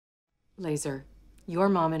Laser, your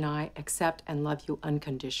mom and I accept and love you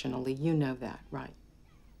unconditionally. You know that, right?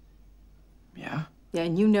 Yeah? Yeah,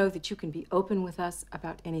 and you know that you can be open with us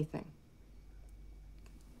about anything.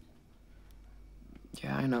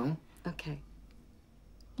 Yeah, I know. Okay.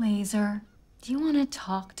 Laser, do you want to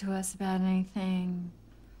talk to us about anything?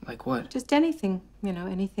 Like what? Just anything, you know,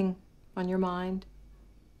 anything on your mind.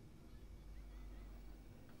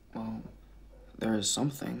 Well, there is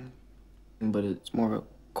something, but it's more of a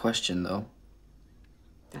question, though.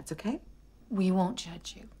 That's okay. We won't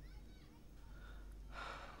judge you.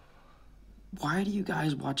 Why do you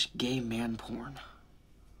guys watch gay man porn?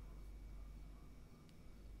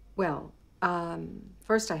 Well,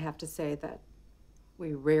 first I have to say that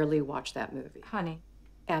we rarely watch that movie. Honey.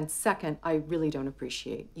 And second, I really don't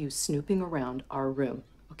appreciate you snooping around our room,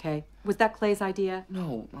 okay? Was that Clay's idea?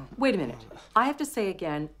 No. Wait a minute. I have to say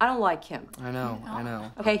again, I don't like him. I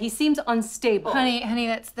know. Okay, he seems unstable. Honey,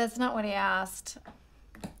 that's not what he asked.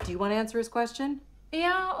 Do you want to answer his question?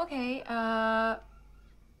 Yeah, okay.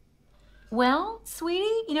 Well,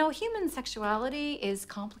 sweetie, you know, human sexuality is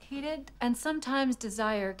complicated, and sometimes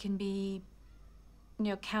desire can be, you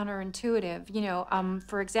know, counterintuitive. You know,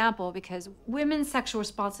 for example, because women's sexual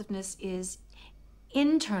responsiveness is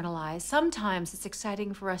internalized. Sometimes it's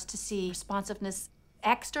exciting for us to see responsiveness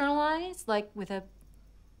externalized, like with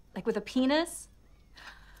a penis.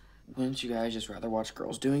 Wouldn't you guys just rather watch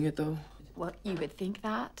girls doing it, though? Well, you would think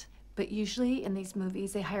that. But usually in these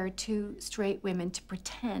movies, they hire two straight women to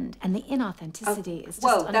pretend, and the inauthenticity is just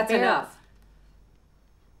Whoa, that's unbearable. enough.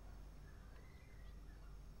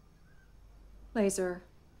 Laser,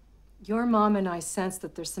 your mom and I sense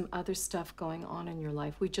that there's some other stuff going on in your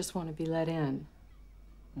life. We just want to be let in.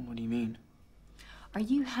 What do you mean? Are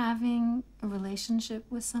you having a relationship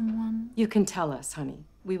with someone? You can tell us, honey.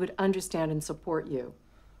 We would understand and support you.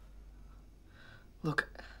 Look,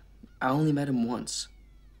 I only met him once.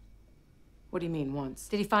 What do you mean, once?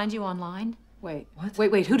 Did he find you online? Wait. What?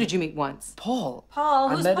 Wait, who did you meet once? Paul. Paul?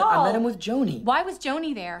 Who's Paul? I met him with Joni. Why was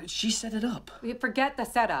Joni there? She set it up. Forget the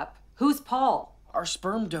setup. Who's Paul? Our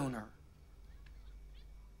sperm donor.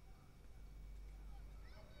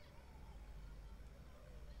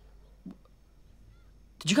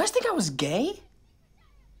 Did you guys think I was gay?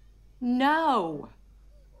 No.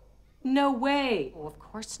 No way. Well, of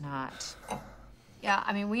course not. Yeah,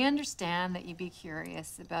 I mean, we understand that you'd be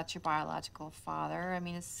curious about your biological father. I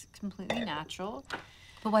mean, it's completely natural.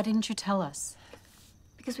 But why didn't you tell us?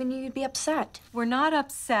 Because we knew you'd be upset. We're not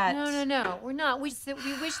upset. No, we're not. We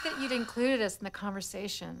wish that you'd included us in the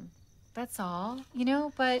conversation. That's all, you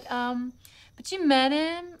know. But you met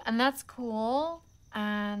him, and that's cool.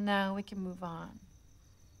 And now we can move on.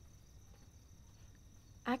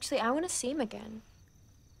 Actually, I want to see him again.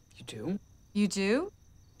 You do? You do?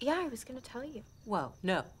 Yeah, I was gonna tell you. Whoa,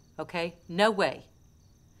 no, okay? No way.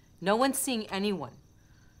 No one's seeing anyone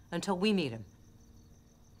until we meet him.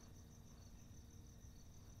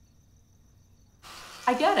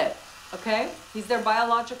 I get it, okay? He's their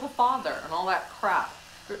biological father and all that crap.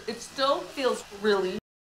 It still feels really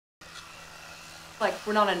like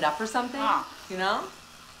we're not enough or something, you know?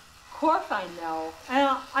 Of course I know.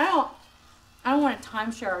 I don't want to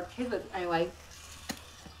timeshare our kids with anyway.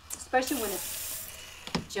 Especially when it's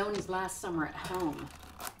Joni's last summer at home.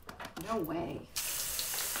 No way.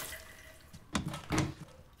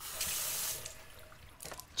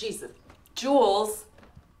 Jesus. Jules,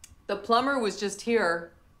 the plumber was just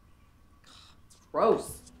here. It's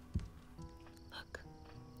gross. Look,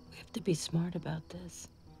 we have to be smart about this.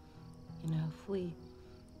 You know, if we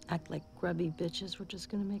act like grubby bitches, we're just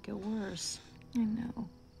gonna make it worse. I know.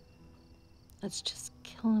 Let's just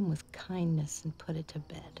kill him with kindness and put it to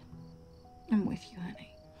bed. I'm with you, honey.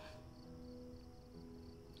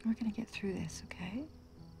 We're gonna get through this, okay?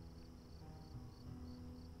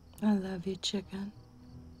 I love you, chicken.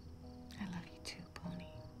 I love